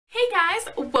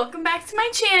Welcome back to my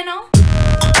channel.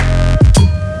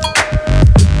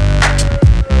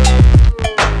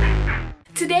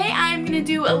 Today I'm going to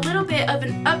do a little bit of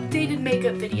an updated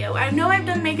makeup video. I know I've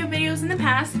done makeup videos in the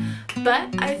past,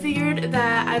 but I figured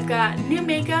that I've got new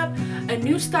makeup, a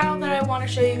new style that I want to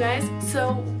show you guys,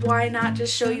 so why not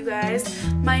just show you guys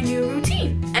my new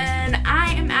routine? And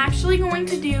I am actually going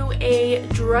to do a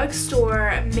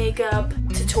drugstore makeup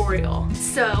tutorial.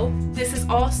 So this is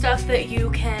all stuff that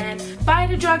you can buy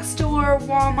at a drugstore,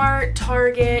 Walmart,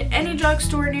 Target, any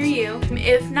drugstore near you.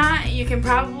 If not, you can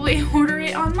probably order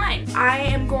it online. I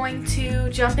am going to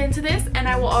jump into this and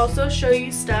I will also show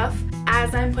you stuff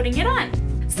as I'm putting it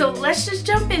on. So let's just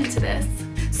jump into this.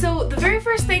 So the very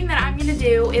first thing that I'm going to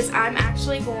do is I'm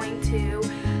actually going to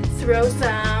throw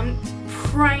some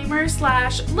primer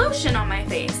slash lotion on my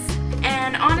face.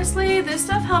 And honestly, this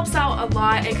stuff helps out a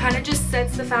lot. It kind of just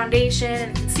sets the foundation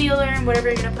and concealer and whatever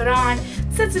you're going to put on,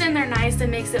 sets it in there nice and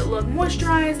makes it look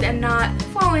moisturized and not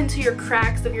fall into your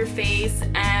cracks of your face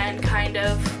and kind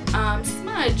of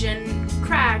smudge and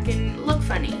crack and look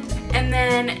funny. And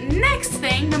then next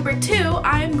thing, number 2,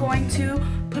 I'm going to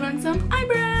put on some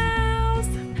eyebrows.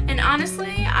 And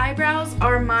honestly, eyebrows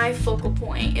are my focal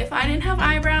point. If I didn't have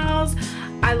eyebrows,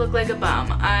 I look like a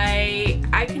bum. I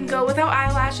can go without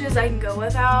eyelashes, I can go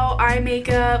without eye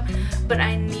makeup, but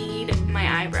I need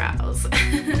my eyebrows.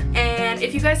 And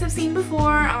if you guys have seen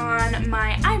before on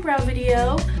my eyebrow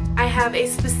video, I have a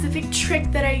specific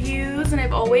trick that I use and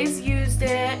I've always used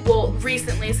it. Well,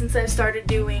 recently since I've started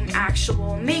doing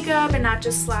actual makeup and not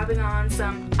just slapping on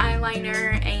some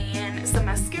eyeliner and some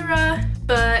mascara.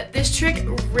 But this trick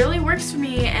really works for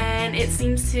me and it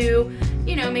seems to,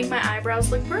 you know, make my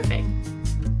eyebrows look perfect.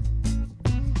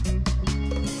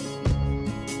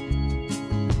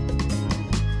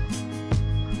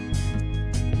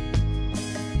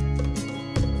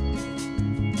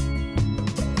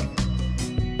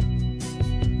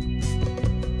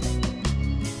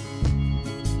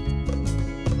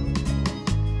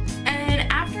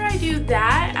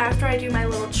 After I do my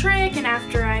little trick and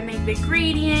after I make the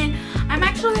gradient, I'm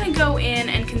actually going to go in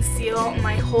and conceal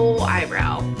my whole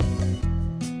eyebrow.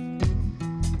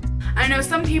 I know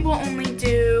some people only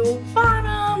do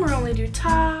bottom or only do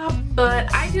top,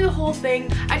 but I do the whole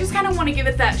thing. I just kind of want to give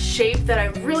it that shape that I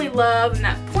really love and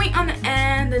that point on the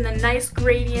end and the nice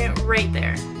gradient right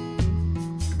there.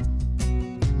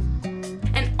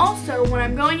 Also, when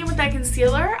I'm going in with that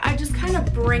concealer, I just kind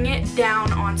of bring it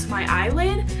down onto my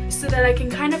eyelid so that I can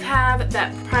kind of have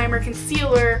that primer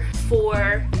concealer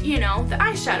for, you know, the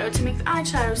eyeshadow, to make the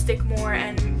eyeshadow stick more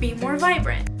and be more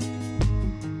vibrant.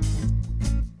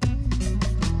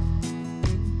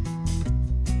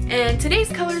 And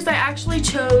today's colors I actually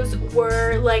chose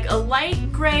were like a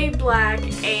light gray, black,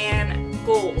 and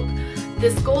gold.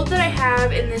 This gold that I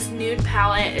have in this nude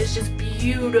palette is just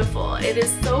beautiful. It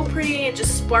is so pretty, it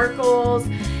just sparkles,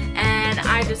 and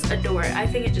I just adore it. I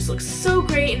think it just looks so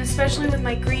great, and especially with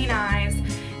my green eyes,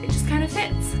 it just kind of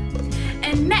fits.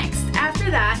 And next, after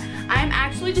that, I'm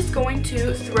actually just going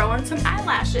to throw on some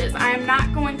eyelashes. I am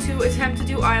not going to attempt to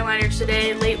do eyeliner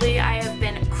today. Lately, I have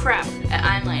been crap at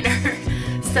eyeliner.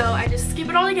 So I just skip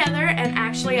it all together, and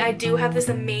actually I do have this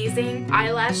amazing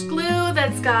eyelash glue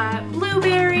that's got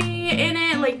blueberry in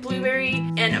it, like blueberry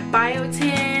and biotin,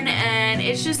 and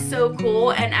it's just so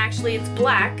cool. And actually it's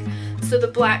black, so the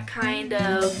black kind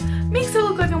of makes it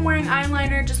look like I'm wearing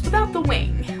eyeliner just without the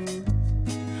wing.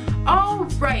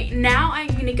 Alright, now I'm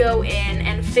going to go in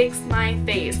and fix my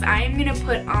face. I am going to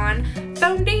put on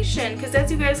foundation because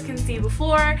as you guys can see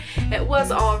before, it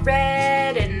was all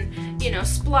red and, you know,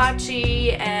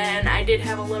 splotchy, and I did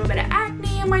have a little bit of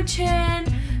acne on my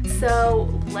chin,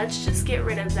 so let's just get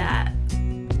rid of that.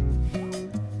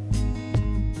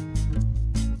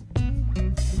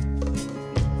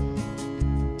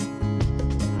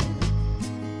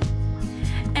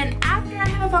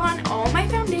 On all my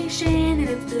foundation and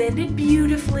it's blended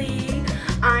beautifully,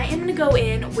 I am going to go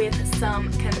in with some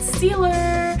concealer,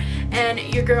 and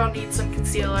your girl needs some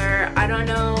concealer. I don't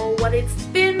know what it's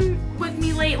been with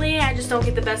me lately, I just don't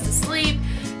get the best of sleep,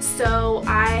 so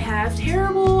I have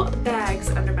terrible bags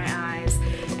under my eyes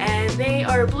and they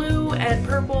are blue and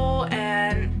purple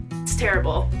and it's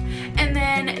terrible. And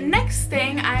then next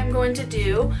thing I'm going to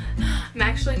do, I'm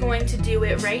actually going to do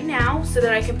it right now so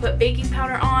that I can put baking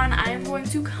powder on. I am going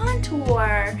to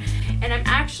contour, and I'm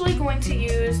actually going to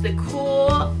use the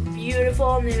cool,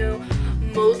 beautiful new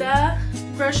Moda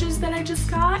brushes that I just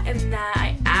got and that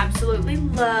I absolutely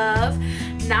love.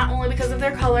 Not only because of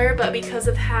their color, but because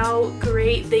of how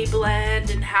great they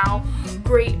blend and how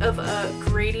great of a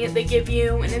gradient they give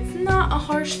you. And it's not a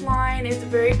harsh line, it's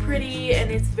very pretty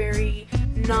and it's very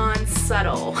non-sticky.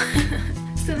 subtle.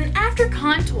 So then after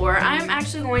contour, I'm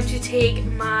actually going to take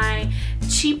my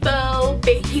cheapo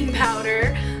baking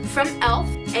powder from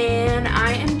E.L.F. and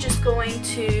I am just going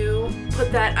to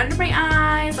put that under my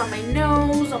eyes, on my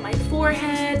nose, on my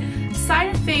forehead,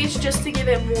 side of face, just to give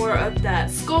it more of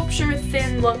that sculpture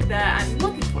thin look that I'm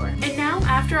looking for. And now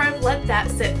after I've let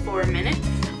that sit for a minute,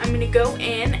 I'm going to go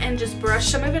in and just brush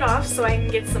some of it off so I can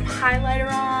get some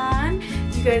highlighter on.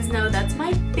 You guys know that's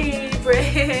my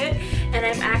favorite. And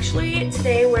I'm actually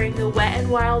today wearing the Wet n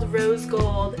Wild Rose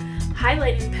Gold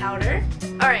highlighting powder.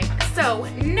 Alright, so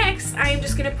next I am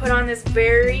just going to put on this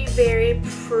very, very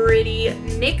pretty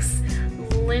NYX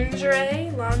lingerie.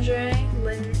 I'm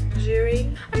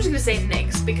just going to say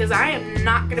NYX because I am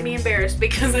not going to be embarrassed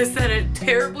because I said it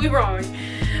terribly wrong.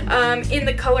 In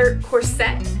the color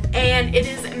Corset, and it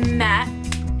is matte.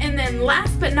 And then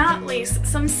last but not least,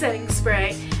 some setting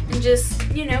spray. And just,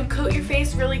 you know, coat your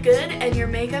face really good and your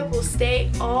makeup will stay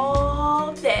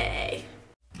all day.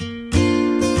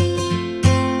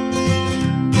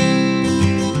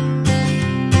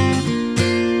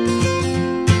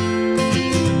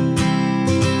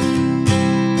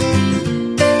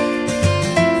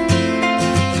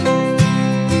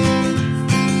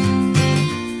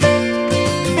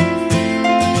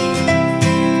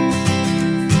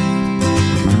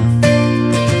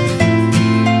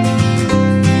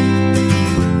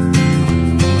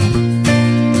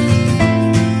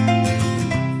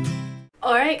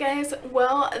 Alright guys,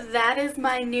 well that is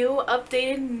my new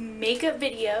updated makeup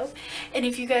video, and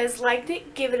if you guys liked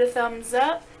it, give it a thumbs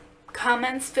up.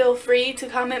 Comments, feel free to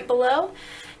comment below,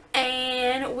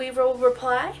 and we will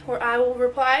reply, or I will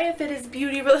reply if it is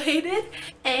beauty related,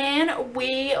 and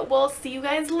we will see you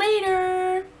guys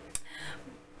later.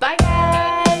 Bye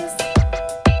guys!